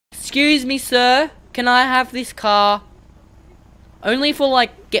Excuse me, sir. Can I have this car? Only for,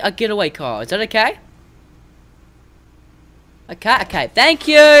 like, a getaway car. Is that okay? Okay. Thank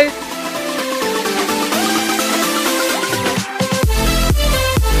you.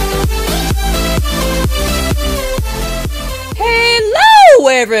 Hello,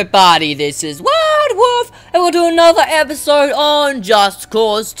 everybody. This is WildWoof, and we'll do another episode on Just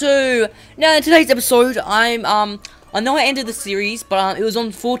Cause 2. Now, in today's episode, I know I ended the series, but it was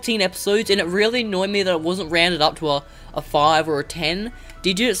on 14 episodes, and it really annoyed me that it wasn't rounded up to a 5 or a 10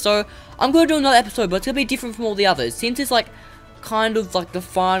 digit. So I'm going to do another episode, but it's going to be different from all the others, since it's like kind of like the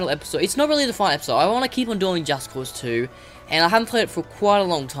final episode. It's not really the final episode. I want to keep on doing Just Cause 2, and I haven't played it for quite a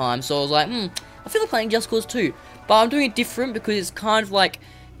long time, so I was like, I feel like playing Just Cause 2, but I'm doing it different because it's kind of like,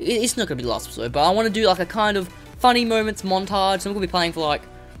 it's not going to be the last episode, but I want to do like a kind of funny moments montage. So I'm going to be playing for like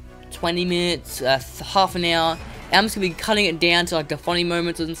 20 minutes, half an hour, and I'm just going to be cutting it down to like the funny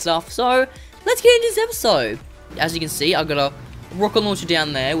moments and stuff. So let's get into this episode. As you can see, I've got a rocket launcher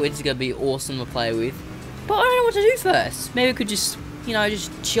down there, which is going to be awesome to play with. But I don't know what to do first. Maybe we could just, you know,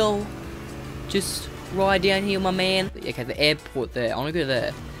 just chill. Just ride down here, my man. Okay, the airport there. I want to go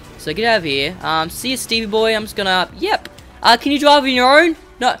there. So get out of here. See you, Stevie boy. I'm just gonna, yep. Can you drive on your own?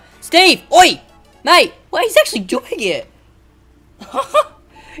 No. Steve! Oi! Mate! Well, he's actually doing it.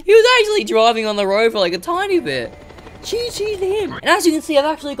 He was actually driving on the road for like a tiny bit. Cheese to him. And as you can see, I've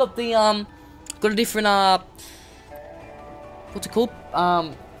actually got the, got a different, what's it called?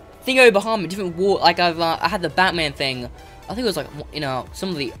 Thing over behind me, different wall. Like I had the Batman thing. I think it was like, you know, some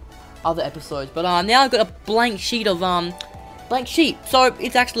of the other episodes. But now I've got a blank sheet of blank sheet. So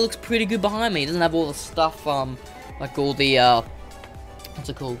it actually looks pretty good behind me. It doesn't have all the stuff like all the what's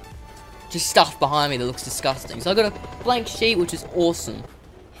it called? Just stuff behind me that looks disgusting. So I got a blank sheet, which is awesome.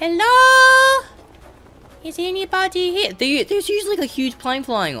 Hello? Is anybody here? There's usually like a huge plane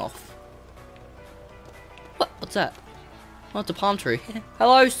flying off. What's that? Oh, it's a palm tree.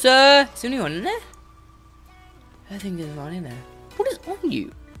 Hello, sir. Is there anyone in there? I think there's one in there. What is on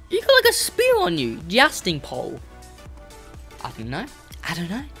you? You got like a spear on you. Jousting pole. I don't know.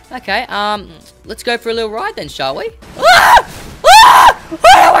 Okay, let's go for a little ride then, shall we? Ah! Ah!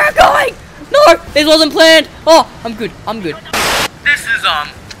 Where am I going? No, this wasn't planned. Oh, I'm good. This is, hang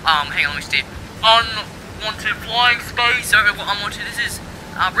on, let me see. Unwanted flying space. Unwanted, this is,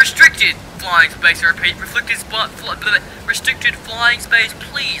 restricted flying space. I repeat, restricted flying space.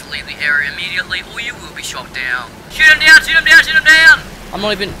 Please leave the area immediately or you will be shot down. Shoot him down. I'm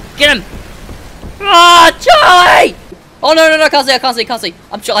not even, get him. Ah, Charlie! Oh, no, I can't see.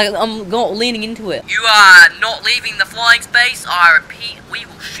 I'm not leaning into it. You are not leaving the flying space. I repeat, we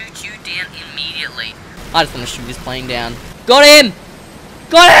will shoot you down immediately. I just want to shoot this plane down. Got him!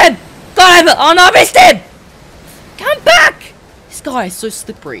 Oh no, I missed him! Come back! This guy is so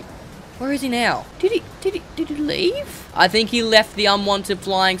slippery. Where is he now? Did he leave? I think he left the unwanted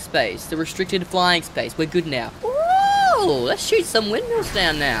flying space. The restricted flying space. We're good now. Whoa! Let's shoot some windmills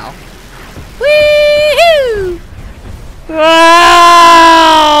down now. Woohoo!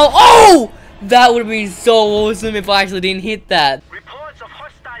 Wow! Oh! That would have been so awesome if I actually didn't hit that. Reports of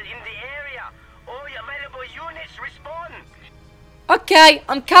hostile in the area. All available units respond. Okay,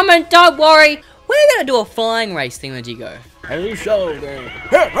 I'm coming, don't worry. We're gonna do a flying race thing, where'd you go? Hey, show there.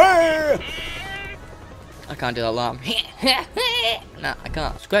 I can't do that alarm. No, I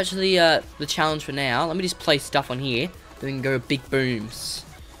can't. Scratch the challenge for now. Let me just place stuff on here. Then we can go big booms.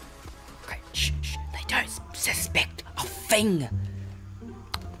 Okay, shh. They don't suspect a thing.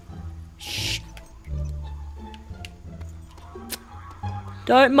 Shh.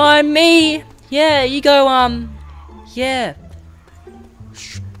 Don't mind me. Yeah, you go, yeah.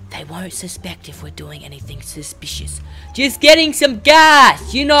 Shh. They won't suspect if we're doing anything suspicious. Just getting some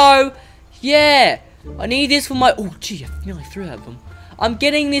gas, you know. Yeah. I need this for my, oh gee, I nearly threw that at them. I'm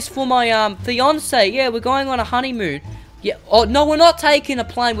getting this for my, fiance. Yeah, we're going on a honeymoon. Yeah, oh, no, we're not taking a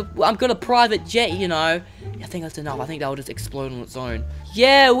plane. I've got a private jet, you know. I think that's enough. I think that will just explode on its own.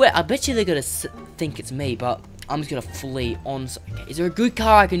 Yeah, I bet you they're going to think it's me, but I'm just going to flee on. Okay, is there a good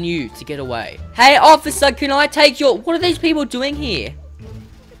car I can use to get away? Hey, officer, can I take your... What are these people doing here?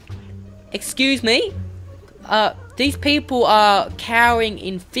 Excuse me? These people are cowering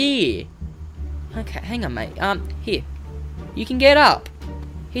in fear. Okay, hang on, mate. Here. You can get up.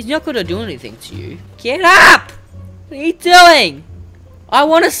 He's not going to do anything to you. Get up! What are you doing? I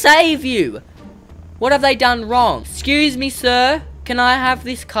want to save you. What have they done wrong? Excuse me, sir. Can I have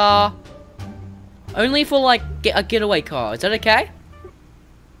this car? Only for, like, a getaway car. Is that okay?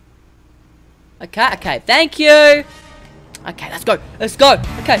 Okay. Thank you. Okay, let's go.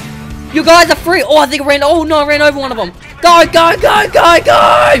 Okay. You guys are free. Oh, I think I ran. Oh, no, I ran over one of them. Go.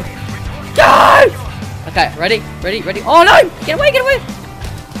 Go! Okay, ready? Ready? Ready? Oh no! Get away! Get away!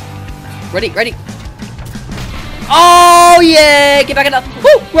 Ready? Ready? Oh yeah! Get back in the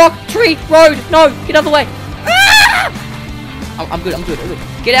woo! Rock, tree, road. No! Get out of the way! Ah! I'm good. I'm good. I'm good.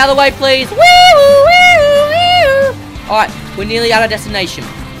 Get out of the way, please. Woo! Woo! Woo! All right, we're nearly at our destination.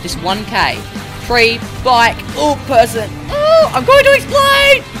 Just 1K. Tree, bike, oh person. Oh, I'm going to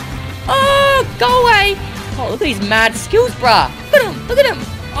explode! Oh, go away! Oh, look at these mad skills, bruh. Look at him! Look at him!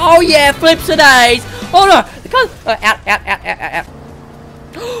 Oh yeah, flips of days. Oh no! Out.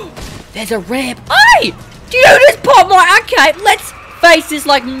 There's a ramp. Hey! Do you just pop my... Okay, let's face this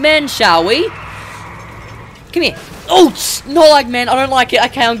like men, shall we? Come here. Oh, not like men. I don't like it.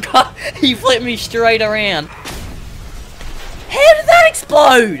 Okay, I'm gone. He flipped me straight around. How did that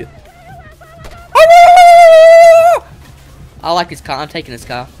explode? I like his car. I'm taking his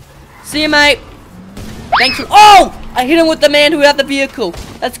car. See you, mate. Thank you. Oh! I hit him with the man who had the vehicle.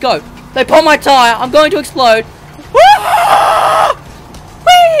 Let's go. They popped my tire. I'm going to explode.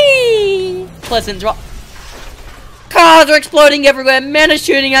 Whee! Pleasant drop. Cars are exploding everywhere. Men are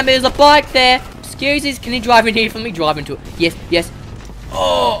shooting at me. There's a bike there. Excuse me. Can you drive in here for me? Drive into it. Yes. Yes.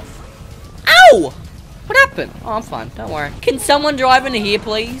 Oh. Ow! What happened? Oh, I'm fine. Don't worry. Can someone drive into here,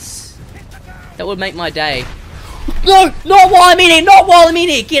 please? That would make my day. No! Not while I'm in here! Not while I'm in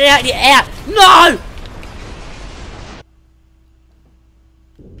here! Get out! Get out! No!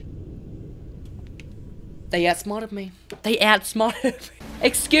 They outsmarted me. They outsmarted me.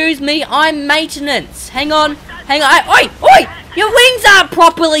 Excuse me, I'm maintenance. Hang on. Hang on. Oi! Oi! Your wings aren't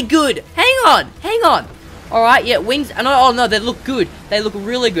properly good. Hang on. Hang on. Alright, yeah, wings. Oh no, they look good. They look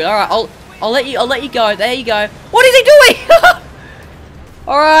really good. Alright, I'll let you go. There you go. What is he doing?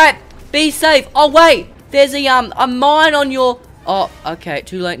 Alright, be safe. Oh wait, there's a mine on your... Oh, okay,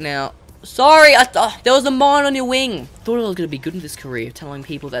 too late now. Sorry, there was a mine on your wing. Thought I was gonna be good in this career, telling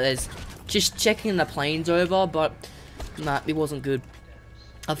people that there's just checking the planes over, but nah, it wasn't good.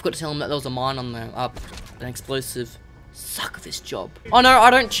 I forgot to tell them that there was a mine on there, an explosive. Suck at this job. Oh no, I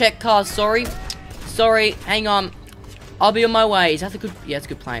don't check cars. Sorry, hang on. I'll be on my way. Is that a good? Yeah, it's a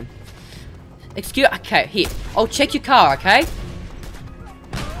good plane. Okay, here. I'll check your car, okay?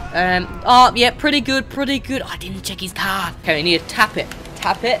 Oh, yeah, pretty good. I didn't check his car. Okay, we need to tap it.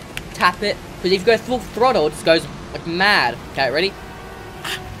 Tap it. Because if you go full throttle, it just goes like mad. Okay, ready?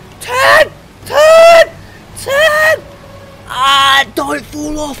 Turn! Ah, don't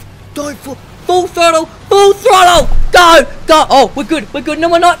fall off. Full throttle. Go. Oh, we're good. No,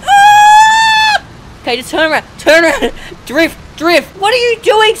 we're not. Ah! Okay, just turn around. Drift. What are you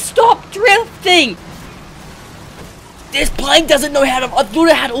doing? Stop drifting. This plane doesn't know how to... I thought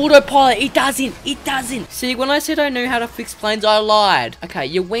it had autopilot. It doesn't. See, when I said I knew how to fix planes, I lied. Okay,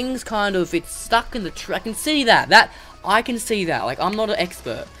 your wings kind of... It's stuck in the... I can see that. I can see that. Like, I'm not an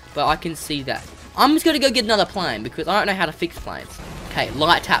expert, but I can see that. I'm just going to go get another plane because I don't know how to fix planes. Okay,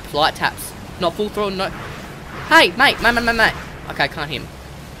 light taps. Not full throttle, no... Hey, mate. Okay, I can't hear him.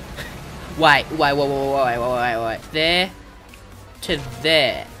 Wait. There to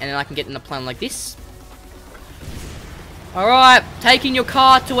there. And then I can get in the plane like this. Alright, taking your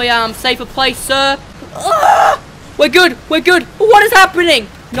car to a safer place, sir. Ah! We're good. What is happening?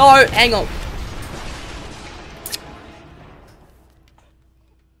 No, hang on.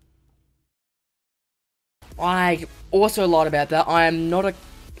 I also lied about that. I am not a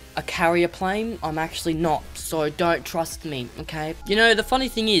carrier plane. I'm actually not, so don't trust me, okay? You know, the funny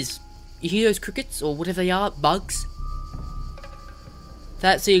thing is, you hear those crickets, or whatever they are, bugs?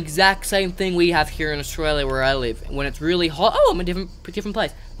 That's the exact same thing we have here in Australia where I live. When it's really hot, oh, I'm in a different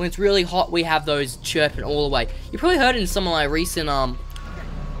place. When it's really hot, we have those chirping all the way. You probably heard it in some of my recent, oh,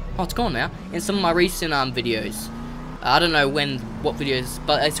 it's gone now. In some of my recent, videos. I don't know what videos,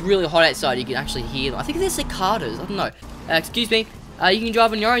 but it's really hot outside. You can actually hear them. I think they're cicadas. I don't know. Excuse me. You can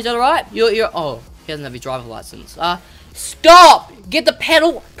drive on your own. Is that alright? Oh, he doesn't have his driver's license. Stop! Get the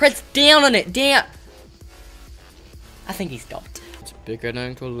pedal. Press down on it. Down. I think he stopped. It's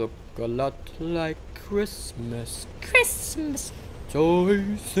beginning to look a lot like Christmas.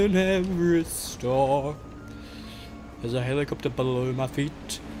 Toys in every store. There's a helicopter below my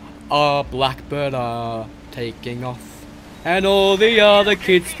feet. A blackbird taking off. And all the other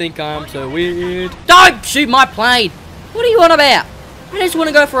kids think I'm so weird. Don't shoot my plane! What are you on about? I just want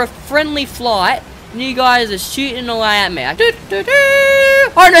to go for a friendly flight, and you guys are shooting away at me. I don't know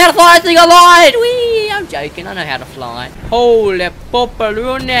how to fly, I think I lied! Whee! I'm joking, I know how to fly. Holy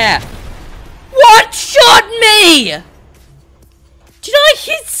popaluna! What shot me? Did I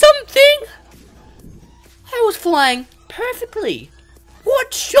hit something? I was flying perfectly.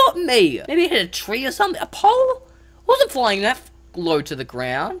 What shot me? Maybe it hit a tree or something? A pole? I wasn't flying that. low to the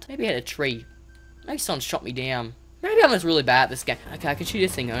ground. Maybe I had a tree. Maybe someone shot me down. Maybe I'm just really bad at this game. Okay, I can shoot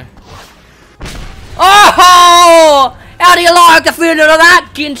this thing though. Oh! How do you like the feeling of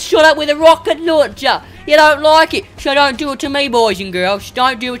that? Getting shot up with a rocket launcher. You don't like it, so don't do it to me, boys and girls.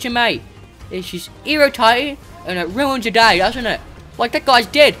 Don't do it to me. It's just irritating, and it ruins your day, doesn't it? Like that guy's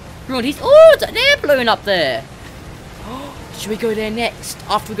dead. Ruined his. Oh, it's an air balloon up there. Should we go there next?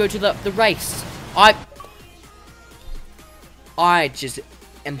 After we go to the race? I just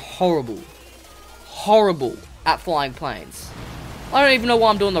am horrible at flying planes. I don't even know why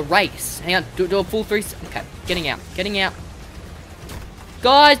I'm doing the race. Hang on, do a full 3. Okay, getting out.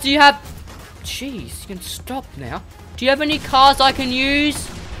 Guys, do you have... Jeez, you can stop now. Do you have any cars I can use?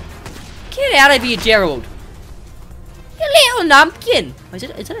 Get out of here, Gerald. You little numpkin. Is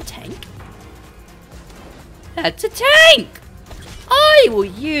it a tank? That's a tank. I will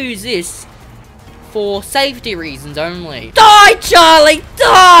use this for safety reasons only. Die, Charlie,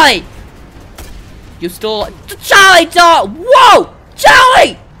 die! You're still... Charlie, die! Whoa!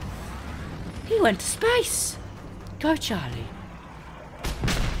 Charlie! He went to space. Go, Charlie.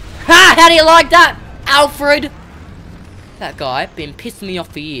 Ha! How do you like that, Alfred? That guy been pissing me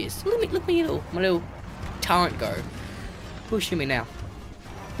off for years. Look at me, my little turret go. Who's shooting me now?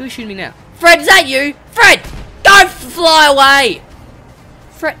 Who's shooting me now? Fred, is that you? Fred! Don't fly away!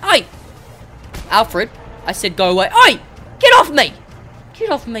 Fred, oi! Alfred, I said go away. Oi! Get off me! Get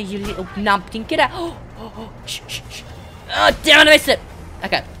off me, you little numpkin. Get out. Shh. Oh, damn, I missed it.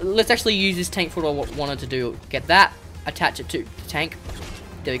 Okay, let's actually use this tank for what I wanted to do. Get that. Attach it to the tank.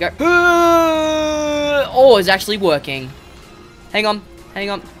 There we go. Oh, it's actually working. Hang on.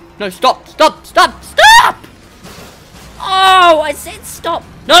 No, stop. Oh, I said stop.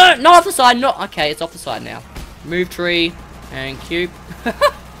 No, not off the side. No, okay, it's off the side now. Move tree and cube.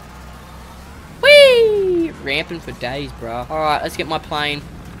 Whee! Ramping for days, bro. Alright, let's get my plane.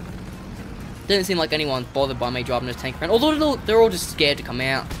 Doesn't seem like anyone's bothered by me driving this tank around. Although they're all just scared to come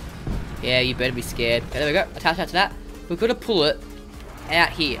out. Yeah, you better be scared. Okay, there we go. Attach that to that. We've got to pull it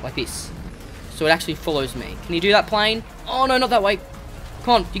out here, like this. So it actually follows me. Can you do that, plane? Oh, no, not that way.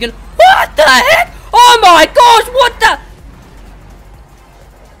 Come on, you can... What the heck? Oh my gosh, what the...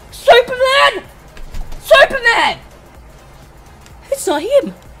 Superman! It's not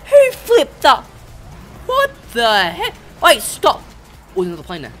him. Who flipped up? What the heck? Wait, stop. Oh, another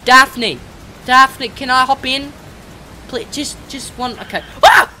plane there. Daphne, can I hop in? Please, just one. Okay.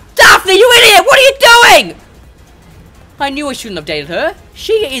 Ah! Daphne, you idiot! What are you doing? I knew I shouldn't have dated her.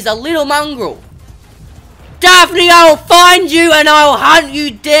 She is a little mongrel. Daphne, I will find you and I will hunt you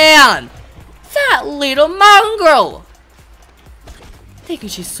down. That little mongrel. Thinking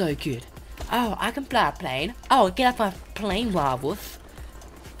she's so good. Oh, I can fly a plane. Oh, get off my plane, WildWoof.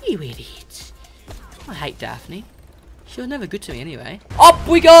 You idiot. I hate Daphne. She was never good to me anyway. Up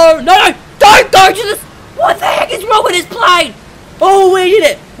we go! No! Don't go to this! What the heck is wrong with this plane? Oh, we did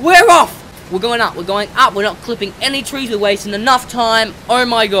it! We're off! We're going up. We're not clipping any trees. We're wasting enough time. Oh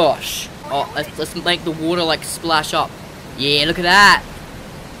my gosh. Oh, let's make the water like splash up. Yeah, look at that.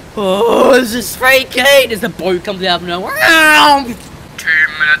 Oh, this is freaky. There's the boat comes out of nowhere. 2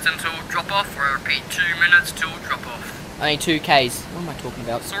 minutes until drop off. I repeat, 2 minutes till drop off. I mean 2Ks. What am I talking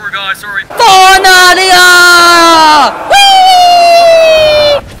about? Sorry guys, sorry. Nadia!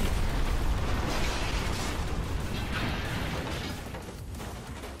 Whee!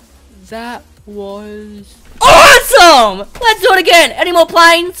 That was awesome! Let's do it again. Any more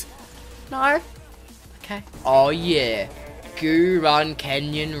planes? No? Okay. Oh yeah. Goo Run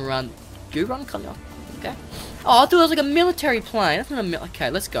Canyon Run. Goo Run Canyon. Okay. Oh, I thought it was like a military plane. That's not a okay,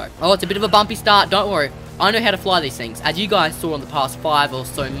 let's go. Oh, it's a bit of a bumpy start. Don't worry. I know how to fly these things. As you guys saw in the past 5 or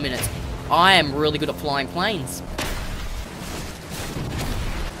so minutes, I am really good at flying planes.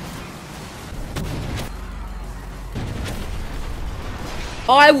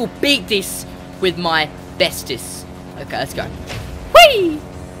 I will beat this with my bestest. Okay, let's go. Whee!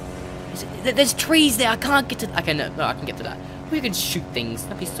 There's trees there. I can't get to... Okay, no, I can get to that. We can shoot things.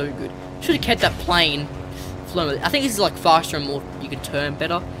 That'd be so good. Should have kept that plane flown. I think this is like faster and more... You can turn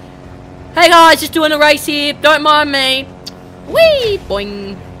better. Hey guys, just doing a race here. Don't mind me. Whee!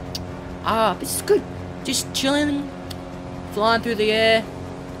 Boing. Ah, this is good. Just chilling. Flying through the air.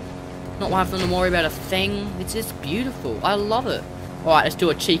 Not having to worry about a thing. It's just beautiful. I love it. Alright, let's do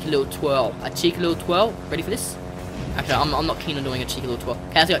a cheeky little twirl. A cheeky little twirl. Ready for this? Actually, I'm not keen on doing a cheeky little twirl.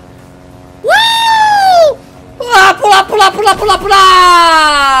 Okay, let's go. Woo! Ah, pull up, pull up, pull up, pull up, pull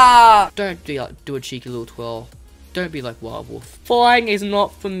up! Don't do a cheeky little twirl. Don't be like WildWoof. Flying is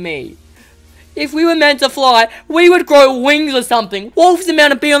not for me. If we were meant to fly, we would grow wings or something. Wolves are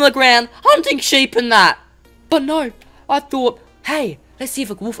meant to be on the ground, hunting sheep and that. But no, I thought, Hey, let's see if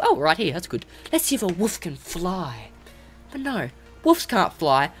a wolf... Oh, right here, that's good. Let's see if a wolf can fly. But no, wolves can't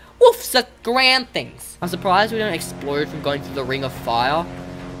fly. Wolves are ground things. I'm surprised we don't explode from going through the ring of fire.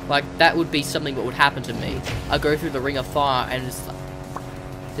 Like, that would be something that would happen to me. I go through the ring of fire and it's like...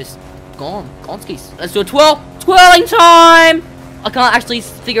 Just gone. Gone skis. Let's do a twirl. Twirling time! I can't actually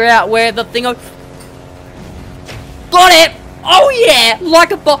figure out where the thing... Got it! Oh yeah!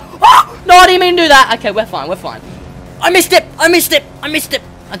 Like a ball. Oh! No, I didn't mean to do that. Okay, we're fine. We're fine. I missed it! I missed it! I missed it!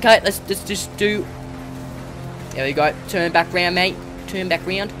 Okay, let's just do... There we go. Turn back round, mate. Turn back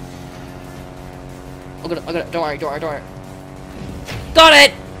round. I got it. Don't worry. Got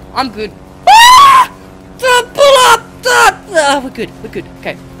it! I'm good. Ah! Pull up! We're good.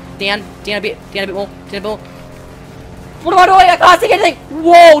 Okay. Down a bit more. What am I doing? I can't see anything!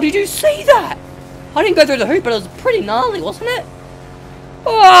 Whoa, did you see that? I didn't go through the hoop, but it was pretty gnarly, wasn't it?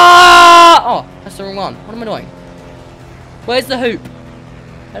 Ah! Oh, that's the wrong one. What am I doing? Where's the hoop?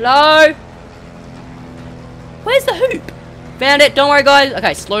 Hello? Where's the hoop? Found it. Don't worry, guys.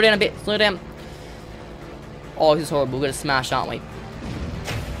 Okay, slow down a bit. Slow down. Oh, this is horrible. We're gonna smash, aren't we?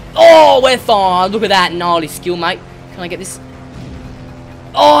 Oh, we're fine. Look at that gnarly skill, mate. Can I get this?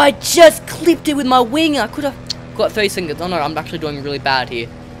 Oh, I just clipped it with my wing. I could have got 30 seconds. Oh no, I'm actually doing really bad here.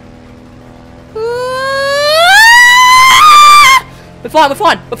 We're fine.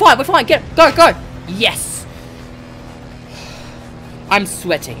 Go. Yes. I'm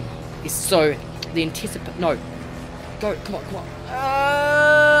sweating. It's so the anticipate. No. Go. Come on.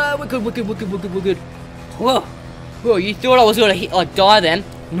 We're good. Whoa. You thought I was gonna hit, like, die then?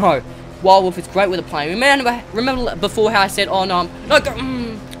 No. WildWolf is great with a plane. Remember before how I said, oh no, no, go.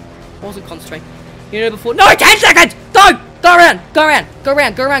 I wasn't concentrating. You know before. No, 10 seconds. Go around.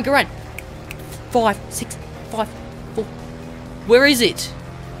 5, 6, 5, 4. Where is it?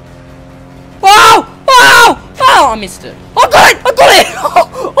 Oh! I missed it. I got it!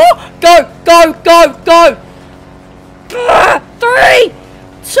 Go! 3,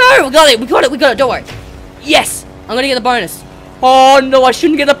 2. We got it. Don't worry. Yes, I'm gonna get the bonus. Oh no, I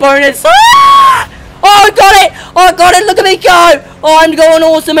shouldn't get the bonus. Ah! Oh, I got it. Look at me go. Oh, I'm going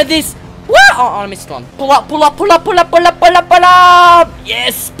awesome at this. What? Oh, I missed one. Pull up.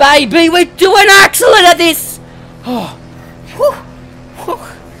 Yes, baby, we're doing excellent at this. Oh,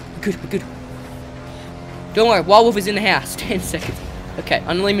 We're good. Don't worry, WildWolf is in the house. 10 seconds. Okay,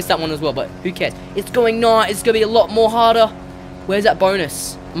 I only missed that one as well, but who cares? It's going nice. It's gonna be a lot more harder. Where's that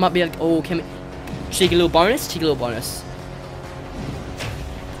bonus? I might be like, oh, can we cheeky little bonus?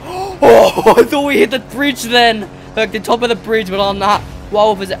 Oh, I thought we hit the bridge then. Like the top of the bridge, but I'm not.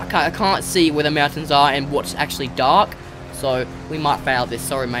 WildWolf is. I can't see where the mountains are and what's actually dark, so we might fail this.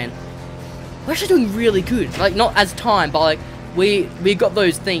 Sorry, man. We're actually doing really good. Like, not as time, but like we got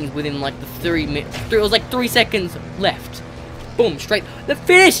those things within like the 3 minutes. It was like 3 seconds left. Boom, straight the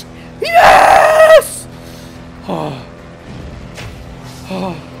finish. Yes! Oh.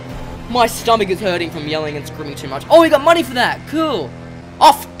 My stomach is hurting from yelling and screaming too much. Oh, we got money for that. Cool.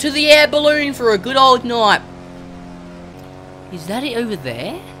 Off to the air balloon for a good old night. Is that it over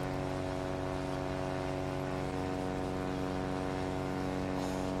there?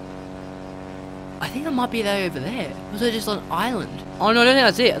 I think that might be that over there. Was it just an island? Oh no, I don't think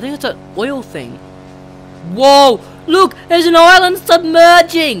that's it. I think it's an oil thing. Whoa! Look, there's an island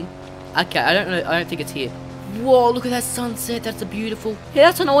submerging. Okay, I don't think it's here. Whoa! Look at that sunset. That's a beautiful. Yeah,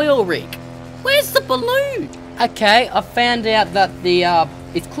 that's an oil rig. Where's the balloon? Okay, I found out that the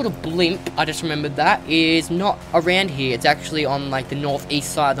it's called a blimp. I just remembered that is not around here. It's actually on like the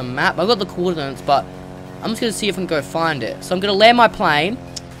northeast side of the map. I've got the coordinates, but I'm just gonna see if I can go find it. So I'm gonna land my plane.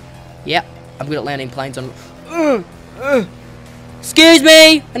 Yep, I'm good at landing planes on. Excuse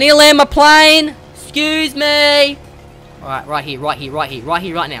me, I need to land my plane. Excuse me. All right, right here, right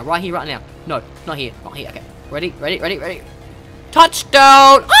now. No, not here. Okay, ready.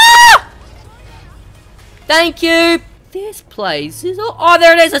 Touchdown! Ah! Thank you. This place is. Oh,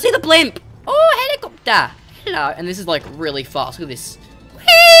 there it is. I see the blimp. Oh, helicopter. Hello. And this is like really fast. Look at this.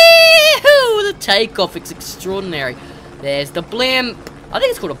 Woo! The takeoff is extraordinary. There's the blimp. I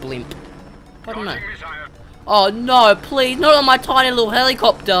think it's called a blimp. I don't know. Oh no, please, not on my tiny little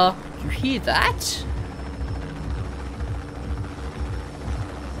helicopter. You hear that?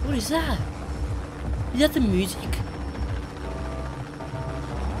 What is that? Is that the music?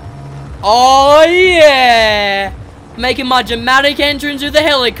 Oh yeah! Making my dramatic entrance with the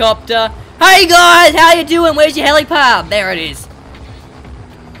helicopter. Hey guys, how you doing? Where's your helipad? There it is.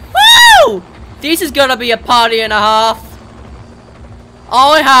 Woo! This is gonna be a party and a half.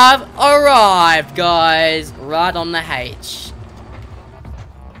 I have arrived, guys, right on the H.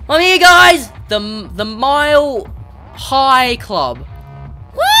 I'm here, guys. The Mile High Club.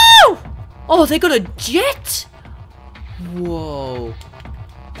 Woo! Oh, they got a jet? Whoa.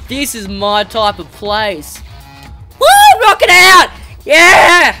 This is my type of place. Woo! Rock it out!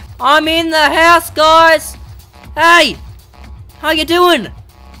 Yeah! I'm in the house, guys. Hey! How you doing?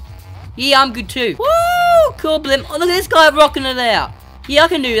 Yeah, I'm good too. Woo! Cool blimp. Oh, look at this guy rocking it out. Yeah, I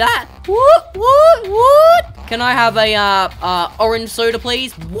can do that. What? Can I have a orange soda,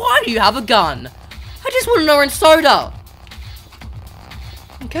 please? Why do you have a gun? I just want an orange soda.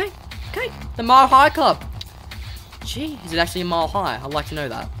 Okay. The Mile High Club. Gee, is it actually a mile high? I'd like to know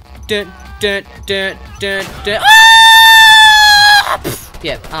that. Ah!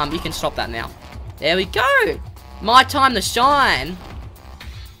 Yeah, you can stop that now. There we go. My time to shine.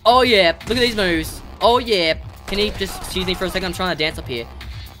 Oh yeah, look at these moves. Oh yeah. Can you just excuse me for a second? I'm trying to dance up here.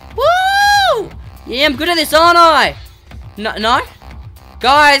 Woo! Yeah, I'm good at this, aren't I? No?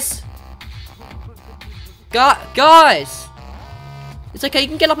 Guys! Guys! It's okay, you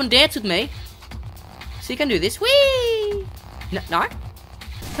can get up and dance with me. So you can do this. Whee! No?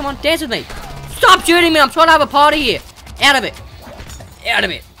 Come on, dance with me. Stop shooting me, I'm trying to have a party here. Out of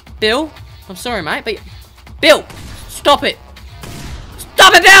it. Bill? I'm sorry, mate, but... Bill! Stop it!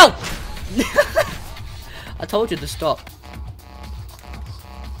 Stop it, Bill! I told you to stop.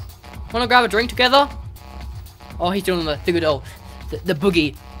 Wanna grab a drink together? Oh, he's doing the good old, the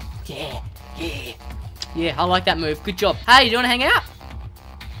boogie. Yeah, I like that move. Good job. Hey, you wanna hang out?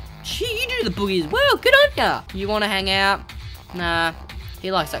 Gee, you do the boogie as well. Good on ya. You wanna hang out? Nah,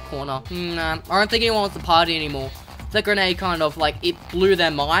 he likes that corner. Nah, I don't think he wants to party anymore. The grenade kind of like, it blew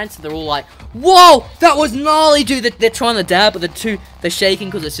their minds, so they're all like, whoa, that was gnarly, dude. They're trying to dab, but they're shaking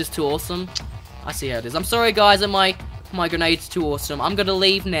because it's just too awesome. I see how it is. I'm sorry, guys, that my grenade's too awesome. I'm gonna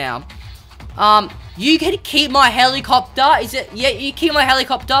leave now. You can keep my helicopter. Is it? Yeah, you keep my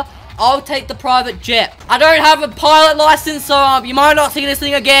helicopter. I'll take the private jet. I don't have a pilot license, so you might not see this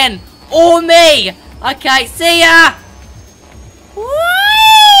thing again. Or me. Okay, see ya.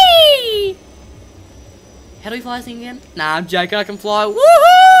 Whee! How do we fly this thing again? Nah, I'm joking. I can fly.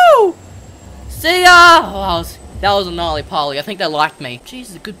 Woohoo! See ya. Oh, that was a gnarly parley. I think they liked me. Jeez,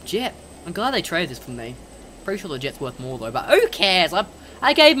 it's a good jet. I'm glad they traded this for me. Pretty sure the jet's worth more though, but who cares?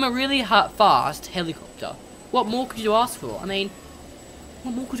 I gave him a really fast helicopter. What more could you ask for? I mean,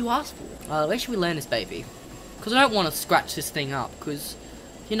 what more could you ask for? Where should we land this baby? Because I don't want to scratch this thing up. Because,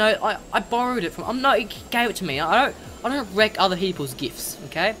 you know, I borrowed it from. He gave it to me. I don't wreck other people's gifts.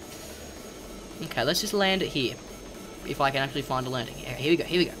 Okay. Okay, let's just land it here. If I can actually find a landing. Here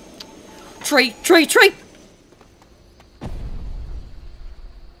we go. Tree.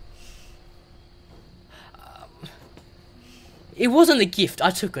 It wasn't a gift, I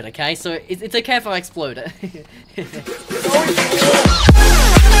took it, okay? So it's okay if I explode it.